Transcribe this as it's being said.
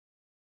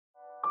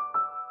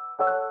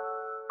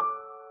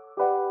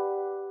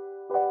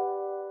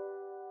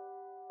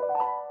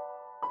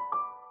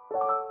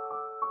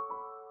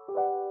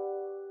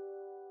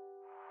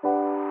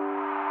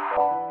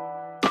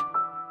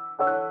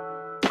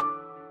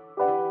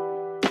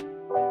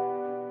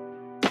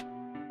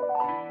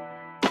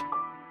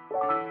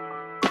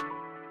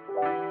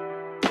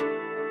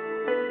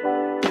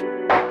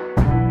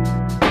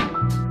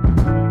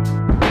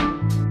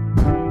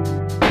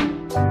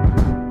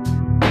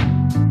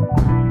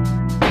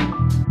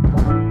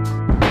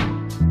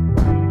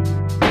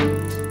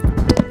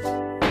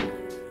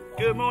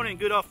Good morning,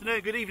 good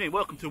afternoon, good evening.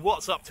 Welcome to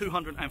What's Up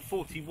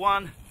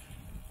 241.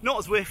 Not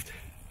as swift,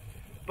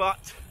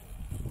 but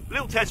a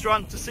little test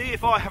run to see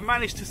if I have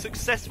managed to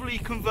successfully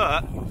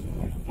convert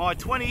my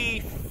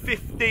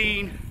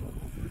 2015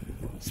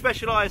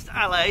 Specialized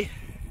Allez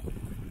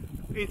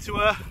into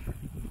a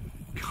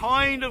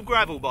kind of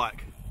gravel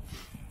bike.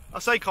 I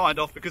say kind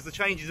of because the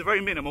changes are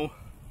very minimal,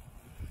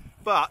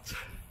 but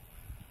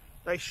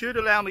they should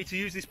allow me to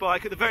use this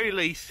bike at the very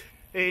least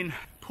in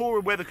poorer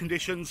weather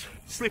conditions,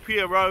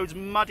 slippier roads,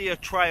 muddier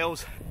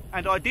trails,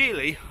 and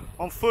ideally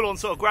on full-on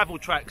sort of gravel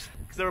tracks,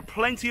 because there are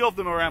plenty of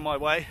them around my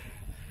way.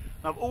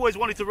 I've always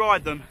wanted to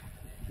ride them,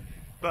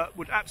 but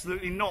would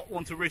absolutely not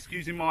want to risk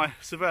using my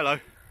Cervelo,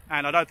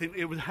 and I don't think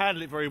it would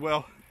handle it very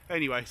well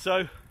anyway.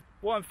 So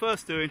what I'm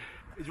first doing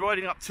is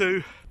riding up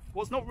to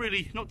what's not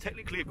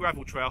technically a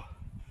gravel trail,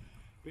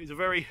 but it's a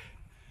very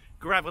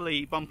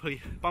gravelly,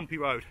 bumpy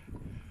road.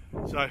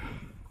 So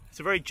it's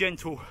a very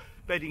gentle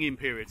bedding in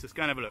period, so let's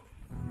go and have a look.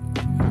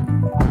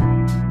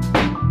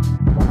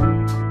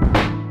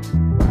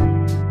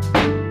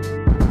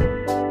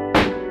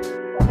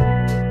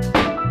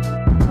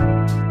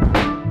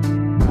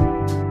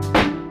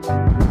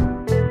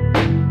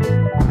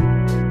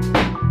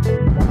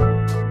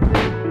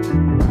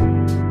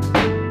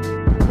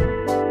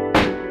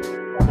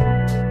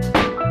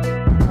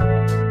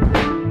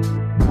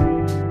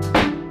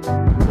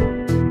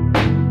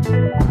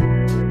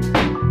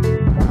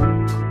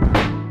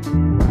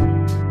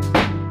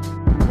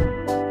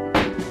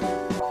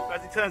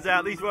 Turns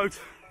out these roads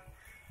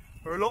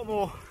are a lot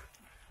more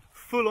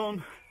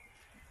full-on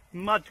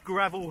mud,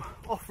 gravel,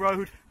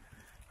 off-road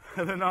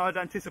than I'd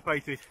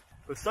anticipated.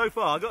 But so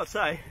far, I've got to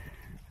say,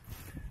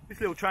 this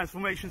little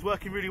transformation is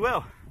working really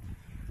well.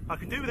 I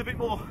can do with a bit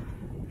more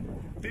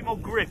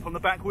grip on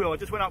the back wheel. I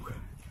just went up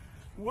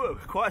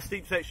quite a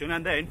steep section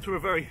and then through a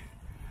very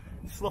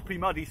sloppy,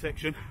 muddy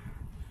section,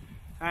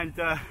 and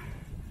the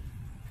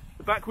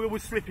back wheel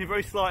was slipping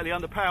very slightly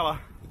under power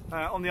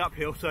on the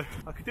uphill, so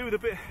I could do with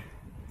a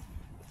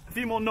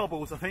few more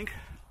knobbles, I think,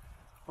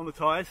 on the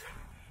tyres.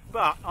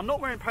 But I'm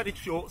not wearing padded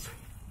shorts.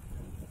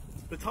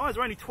 The tyres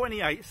are only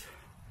 28s.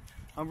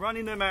 I'm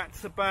running them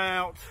at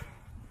about,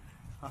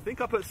 I think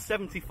I put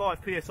 75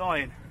 psi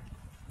in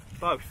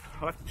both.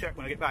 I'll have to check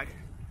when I get back.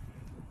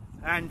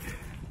 And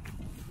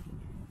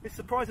it's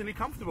surprisingly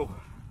comfortable.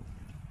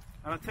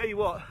 And I'll tell you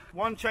what,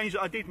 one change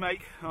that I did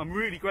make, I'm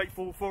really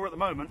grateful for at the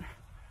moment,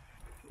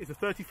 is a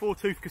 34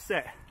 tooth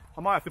cassette.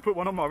 I might have to put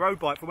one on my road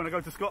bike for when I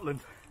go to Scotland.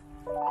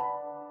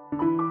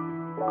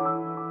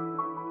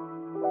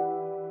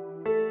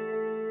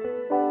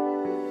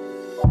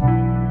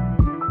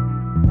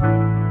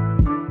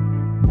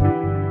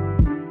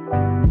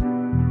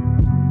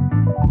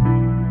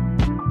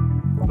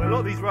 But a lot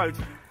of these roads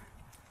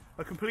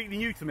are completely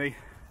new to me.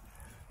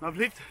 And I've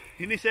lived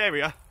in this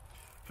area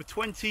for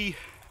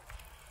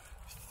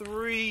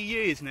 23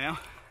 years now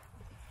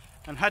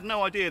and had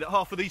no idea that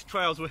half of these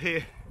trails were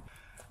here.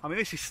 I mean,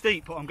 this is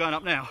steep what I'm going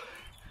up now.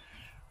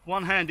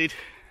 One-handed.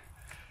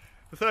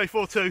 The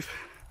 34 tooth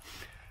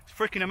is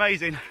freaking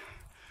amazing,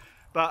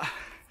 but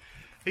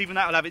even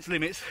that will have its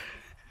limits.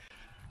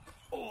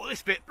 Oh,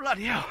 this bit,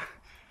 bloody hell,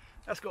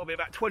 that's got to be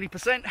about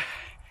 20%.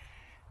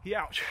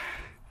 Youch.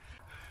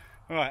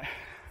 Alright,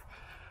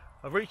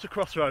 I've reached a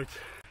crossroads.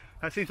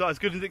 That seems like as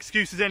good an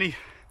excuse as any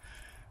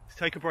to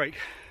take a break.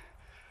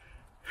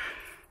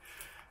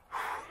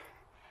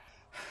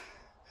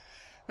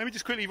 Let me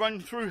just quickly run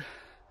through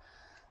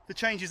the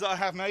changes that I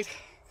have made.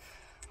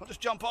 I'll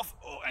just jump off.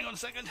 Oh, hang on a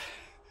second.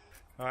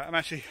 Alright, I'm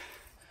actually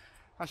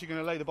going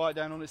to lay the bike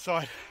down on its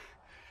side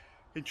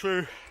in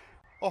true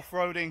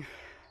off-roading,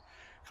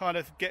 kind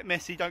of get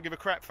messy, don't give a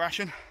crap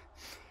fashion.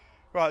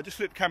 Right, I'll just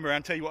flip the camera around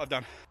and tell you what I've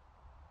done.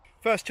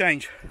 First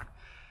change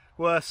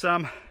were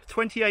some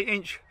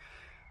 28-inch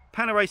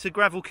Panaracer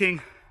Gravel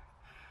King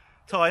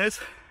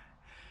tyres.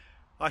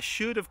 I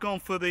should have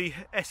gone for the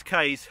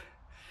SKs,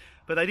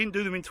 but they didn't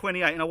do them in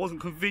 28 and I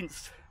wasn't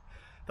convinced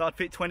that I'd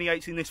fit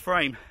 28s in this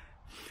frame,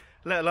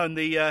 let alone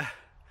the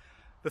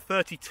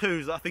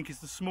 32s, that I think is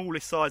the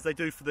smallest size they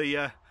do for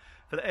the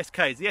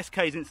SKs. The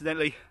SKs,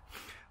 incidentally,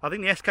 I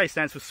think the SK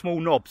stands for small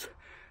knobs.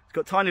 It's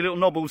got tiny little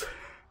knobbles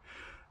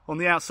on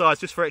the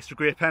outsides just for extra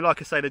grip, and like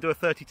I say, they do a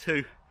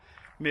 32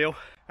 mil.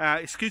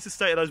 Excuse the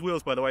state of those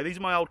wheels, by the way. These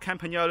are my old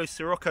Campagnolo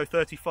Scirocco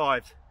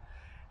 35s,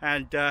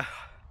 and I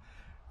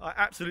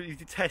absolutely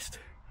detest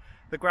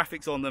the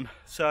graphics on them.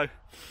 So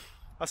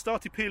I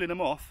started peeling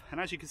them off,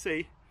 and as you can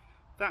see,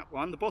 that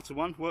one, the bottom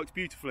one, works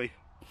beautifully.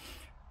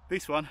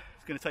 This one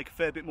is going to take a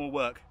fair bit more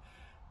work,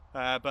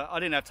 but I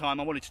didn't have time.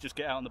 I wanted to just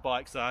get out on the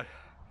bike, so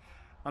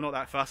I'm not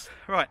that fussed.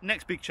 Right,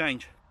 next big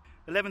change.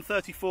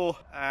 1134,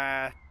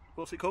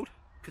 what's it called?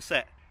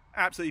 Cassette.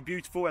 Absolutely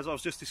beautiful, as I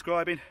was just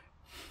describing.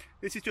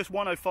 This is just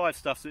 105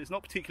 stuff, so it's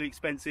not particularly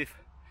expensive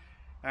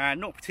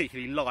and not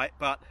particularly light,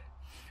 but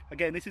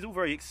again, this is all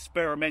very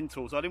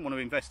experimental, so I didn't want to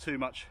invest too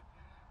much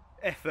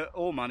effort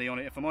or money on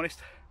it, if I'm honest.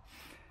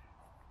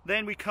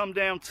 Then we come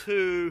down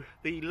to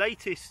the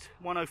latest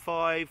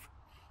 105,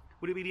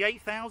 would it be the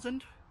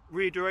 8000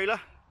 rear derailleur?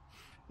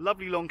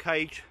 Lovely long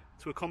cage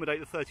to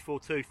accommodate the 34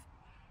 tooth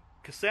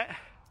cassette,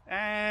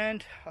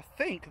 and I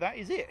think that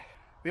is it.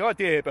 The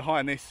idea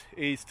behind this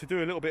is to do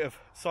a little bit of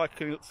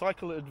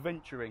cycle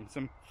adventuring,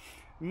 some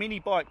mini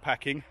bike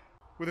packing,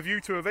 with a view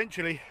to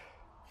eventually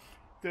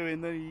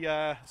doing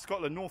the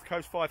Scotland North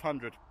Coast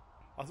 500.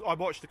 I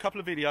watched a couple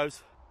of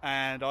videos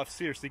and I've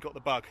seriously got the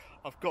bug.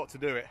 I've got to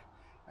do it.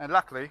 And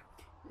luckily,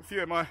 a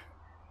few of my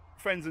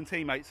friends and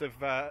teammates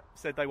have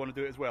said they want to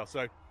do it as well.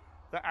 So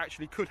that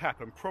actually could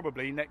happen,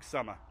 probably next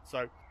summer.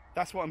 So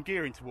that's what I'm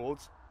gearing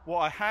towards. What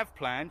I have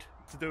planned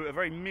to do a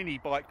very mini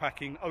bike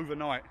packing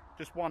overnight,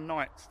 just one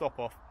night stop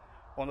off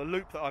on a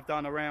loop that I've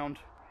done around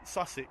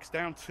Sussex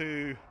down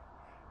to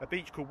a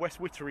beach called West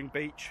Wittering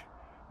Beach,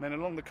 and then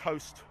along the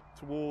coast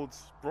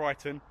towards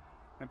Brighton,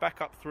 and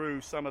back up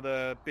through some of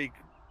the big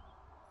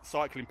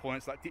cycling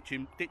points like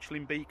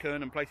Ditchling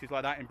Beacon and places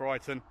like that in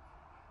Brighton,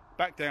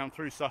 back down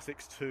through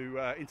Sussex to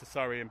into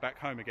Surrey and back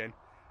home again,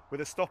 with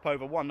a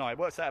stopover one night. It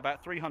works out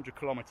about 300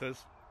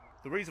 kilometres.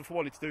 The reason for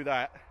wanting to do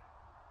that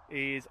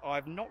is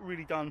I've not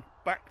really done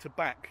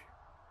back-to-back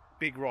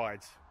big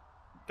rides,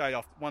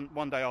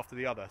 one day after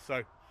the other.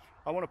 So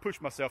I want to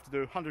push myself to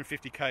do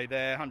 150k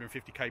there,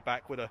 150k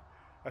back, with a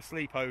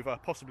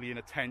sleepover, possibly in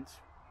a tent,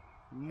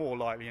 more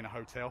likely in a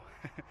hotel,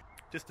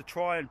 just to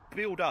try and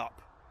build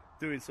up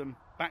doing some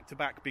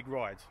back-to-back big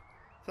rides.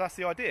 So that's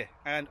the idea,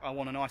 and I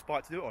want a nice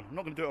bike to do it on. I'm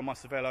not going to do it on my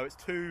Cervelo.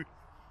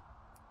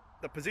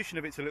 The position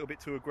of it's a little bit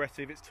too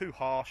aggressive, it's too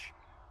harsh.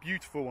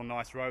 Beautiful on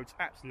nice roads,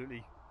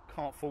 absolutely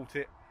can't fault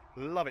it,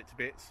 love it to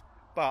bits,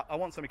 but I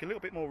want something a little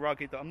bit more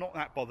rugged that I'm not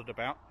that bothered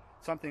about,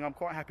 something I'm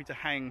quite happy to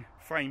hang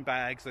frame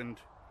bags and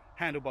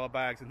handlebar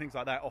bags and things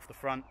like that off the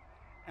front.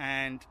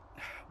 And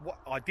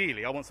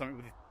ideally I want something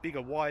with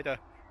bigger, wider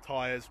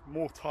tyres,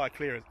 more tyre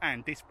clearance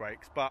and disc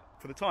brakes, but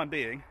for the time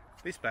being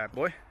this bad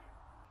boy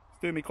is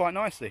doing me quite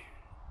nicely.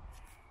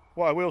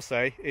 What I will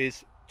say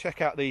is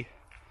check out the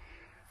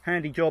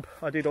handy job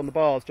I did on the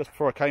bars just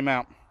before I came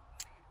out.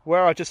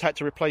 Where I just had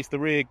to replace the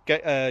rear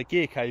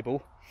gear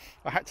cable,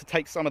 I had to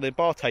take some of the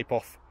bar tape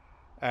off,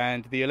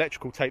 and the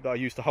electrical tape that I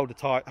used to hold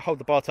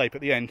the bar tape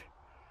at the end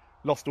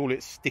lost all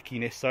its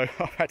stickiness, so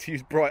I had to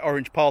use bright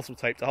orange parcel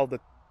tape to hold the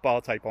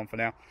bar tape on for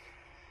now.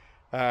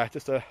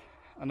 Just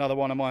another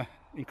one of my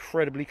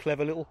incredibly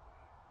clever little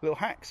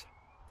hacks.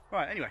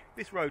 Right, anyway,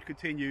 this road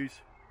continues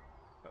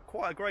at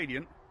quite a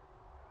gradient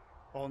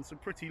on some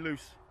pretty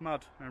loose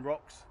mud and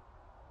rocks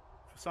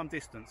for some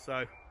distance,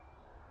 so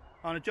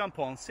I'm going to jump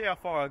on, see how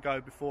far I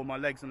go before my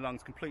legs and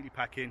lungs completely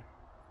pack in,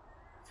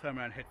 turn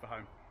around and head for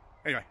home.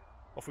 Anyway,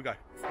 off we go.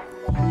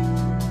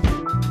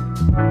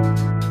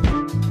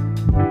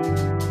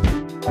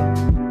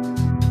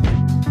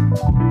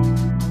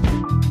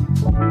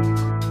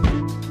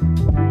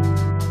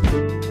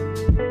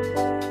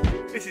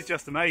 This is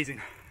just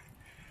amazing.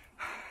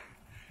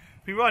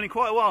 Been riding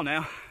quite a while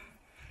now,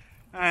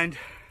 and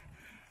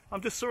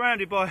I'm just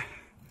surrounded by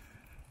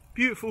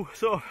beautiful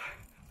sort of,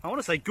 I want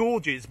to say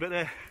gorges, but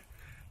they're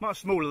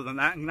much smaller than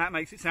that, and that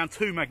makes it sound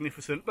too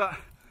magnificent, but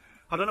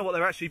I don't know what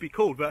they're actually be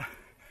called. But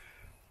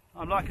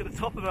I'm like at the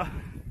top of a, I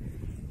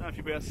don't know if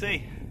you'll be able to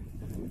see,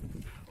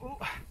 ooh,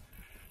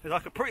 there's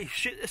like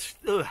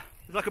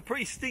a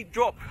pretty steep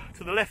drop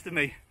to the left of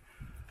me,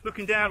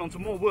 looking down onto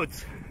more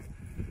woods.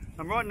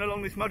 I'm riding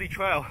along this muddy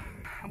trail,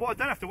 and what I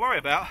don't have to worry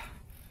about,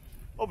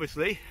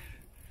 obviously,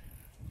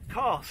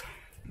 cars.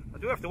 I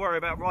do have to worry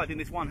about riding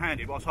this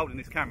one-handed whilst holding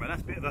this camera.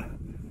 That's a bit of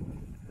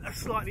a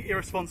slightly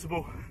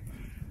irresponsible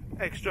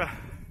extra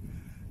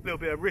little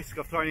bit of risk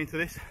I've thrown into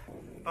this.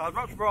 But I'd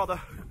much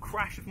rather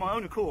crash of my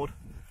own accord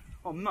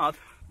on mud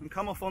and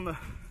come off on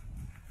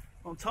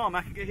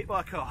tarmac and get hit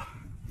by a car.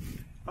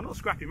 I'm not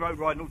scrapping road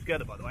riding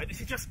altogether, by the way. This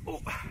is just,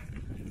 so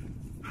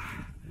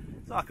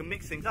I can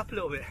mix things up a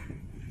little bit.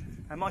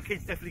 And my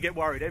kids definitely get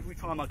worried every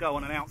time I go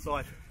on an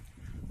outside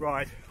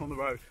ride on the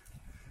road.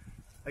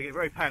 They get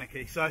very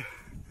panicky, so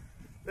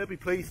they'll be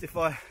pleased if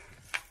I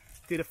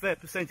did a fair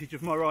percentage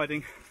of my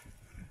riding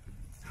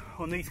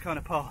on these kind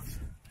of paths.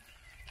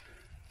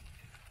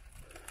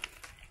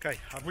 Okay,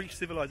 I've reached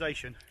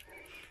civilization,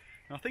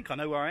 and I think I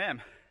know where I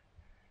am.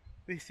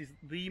 This is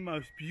the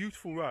most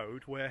beautiful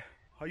road, where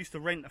I used to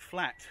rent a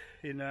flat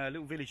in a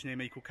little village near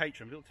me called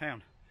Caterham, a little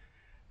town,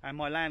 and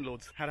my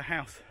landlords had a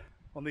house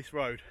on this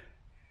road,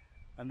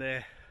 and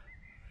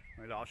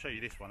I'll show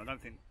you this one. I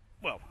don't think,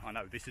 well, I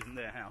know this isn't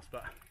their house,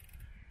 but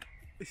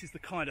this is the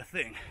kind of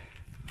thing.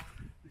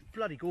 It's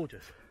bloody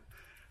gorgeous.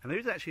 And there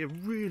is actually a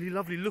really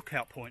lovely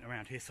lookout point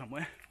around here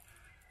somewhere.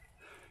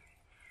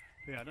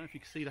 But yeah, I don't know if you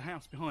can see the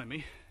house behind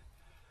me.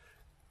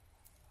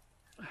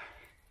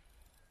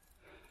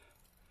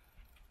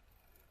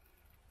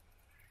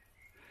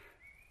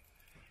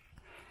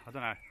 I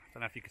don't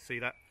know if you can see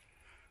that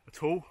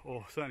at all,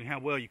 or certainly how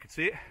well you could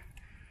see it.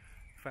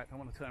 In fact, I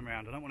want to turn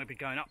around. I don't want to be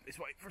going up this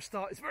way for a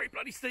start. It's very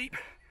bloody steep.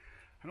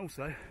 And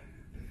also,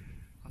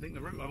 I think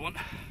the route I want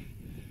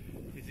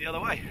is the other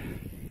way.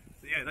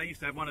 So yeah, they used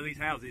to have one of these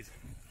houses.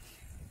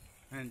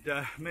 And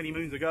many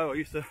moons ago, I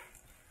used to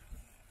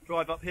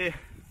drive up here,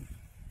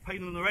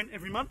 paying them the rent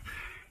every month.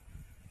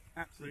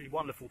 Absolutely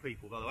wonderful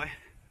people, by the way.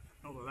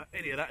 Not that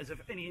any of that is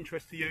of any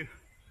interest to you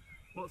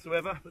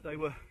whatsoever, but they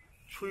were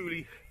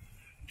truly,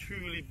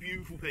 truly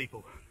beautiful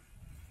people.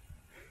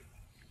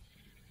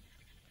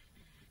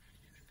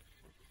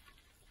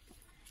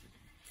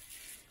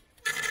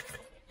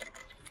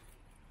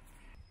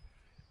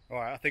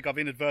 Alright, I think I've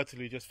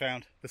inadvertently just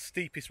found the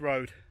steepest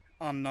road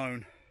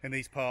unknown in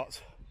these parts.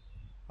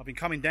 I've been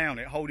coming down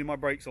it, holding my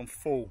brakes on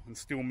full and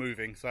still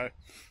moving, so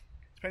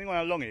depending on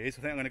how long it is,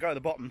 I think I'm going to go to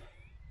the bottom,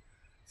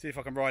 see if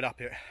I can ride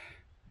up it.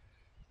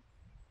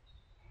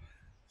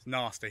 It's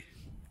nasty.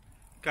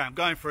 Okay, I'm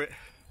going for it.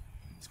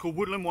 It's called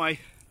Woodland Way.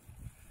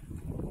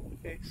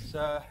 It's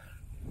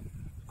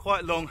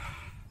quite long,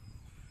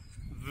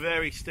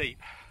 very steep.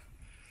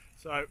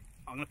 So I'm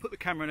going to put the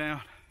camera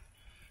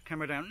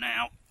down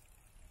now,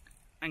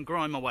 and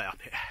grind my way up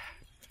it.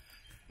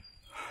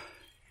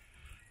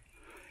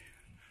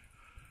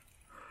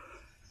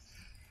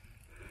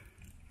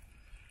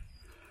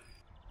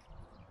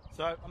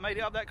 So I made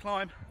it up that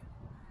climb,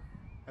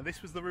 and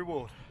this was the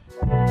reward.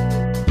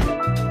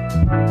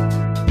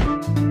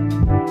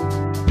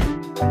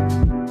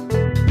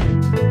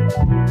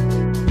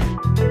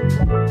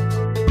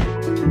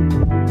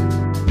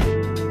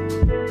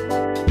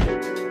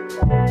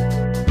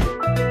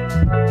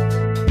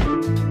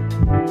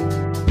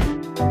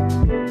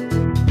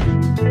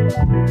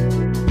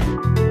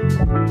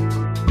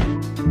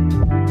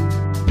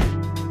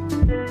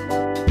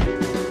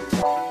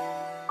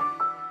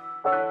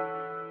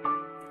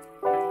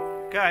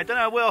 Okay, I don't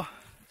know how well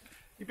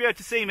you'll be able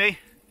to see me,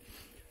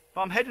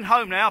 but I'm heading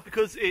home now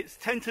because it's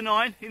 10 to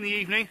 9 in the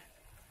evening.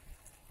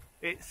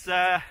 It's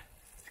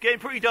getting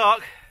pretty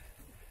dark,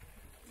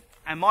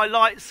 and my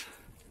lights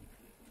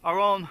are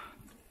on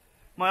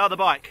my other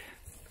bike.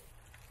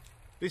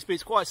 This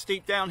bit's quite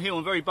steep downhill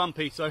and very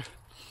bumpy, so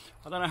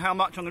I don't know how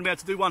much I'm going to be able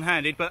to do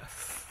one-handed, but...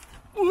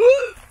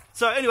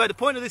 So anyway, the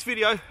point of this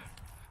video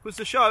was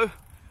to show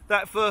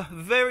that for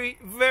very,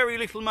 very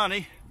little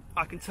money,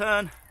 I can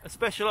turn a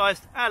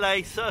Specialized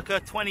Allez circa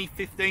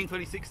 2015,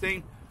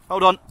 2016.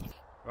 Hold on.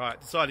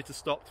 Right, decided to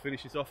stop to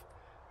finish this off.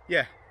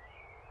 Yeah,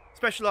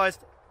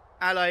 Specialized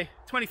Allez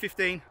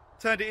 2015,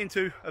 turned it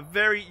into a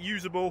very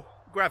usable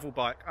gravel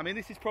bike. I mean,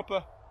 this is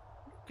proper,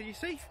 can you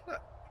see?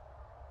 Look.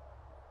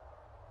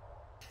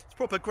 It's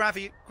proper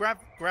gravelly,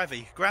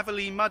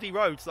 muddy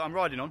roads that I'm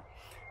riding on.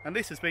 And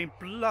this has been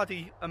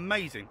bloody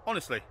amazing.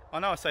 Honestly, I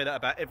know I say that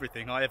about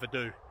everything I ever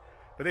do,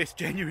 but this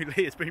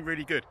genuinely has been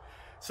really good.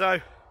 So,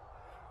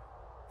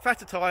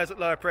 fatter tyres at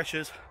lower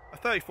pressures, a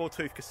 34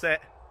 tooth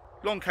cassette,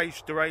 long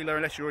cage derailleur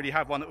unless you already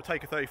have one that will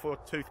take a 34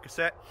 tooth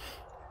cassette.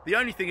 The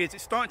only thing is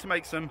it's starting to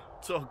make some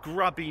sort of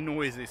grubby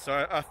noises,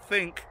 so I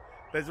think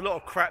there's a lot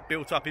of crap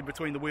built up in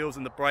between the wheels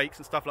and the brakes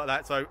and stuff like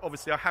that, so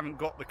obviously I haven't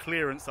got the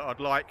clearance that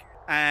I'd like,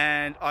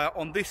 and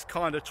on this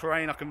kind of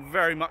terrain I can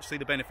very much see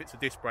the benefits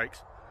of disc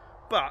brakes.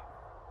 But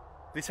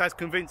this has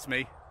convinced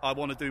me I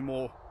want to do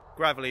more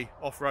gravelly,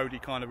 off-roady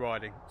kind of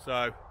riding.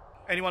 So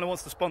anyone who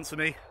wants to sponsor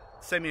me,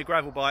 send me a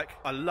gravel bike.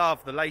 I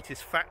love the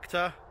latest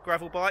Factor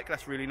gravel bike,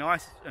 that's really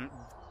nice and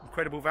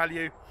incredible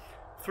value.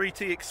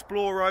 3T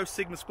Exploro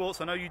Sigma Sports,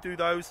 I know you do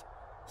those,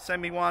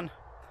 send me one.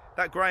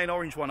 That grey and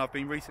orange one I've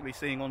been recently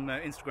seeing on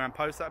Instagram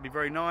posts, that'd be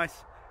very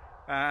nice.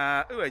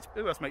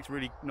 Who else makes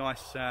really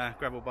nice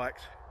gravel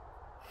bikes?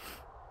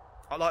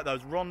 I like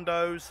those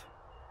Rondos,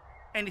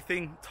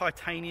 anything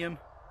titanium.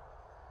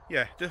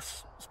 Yeah,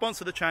 just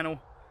sponsor the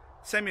channel,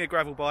 send me a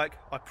gravel bike.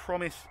 I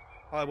promise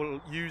I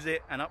will use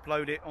it and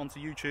upload it onto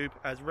YouTube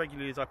as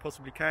regularly as I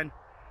possibly can,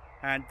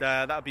 and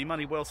that would be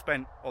money well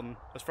spent on,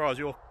 as far as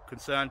you're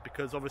concerned,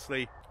 because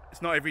obviously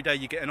it's not every day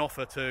you get an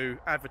offer to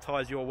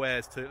advertise your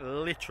wares to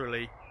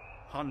literally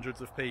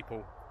hundreds of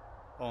people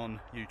on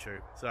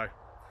YouTube. So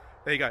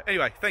there you go.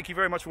 Anyway, thank you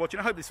very much for watching.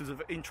 I hope this was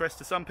of interest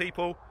to some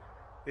people.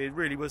 It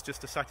really was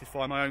just to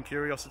satisfy my own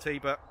curiosity,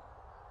 but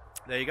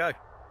there you go.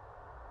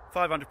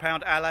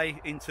 £500 Allez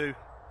into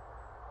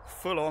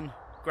full-on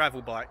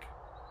gravel bike.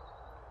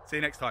 See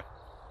you next time.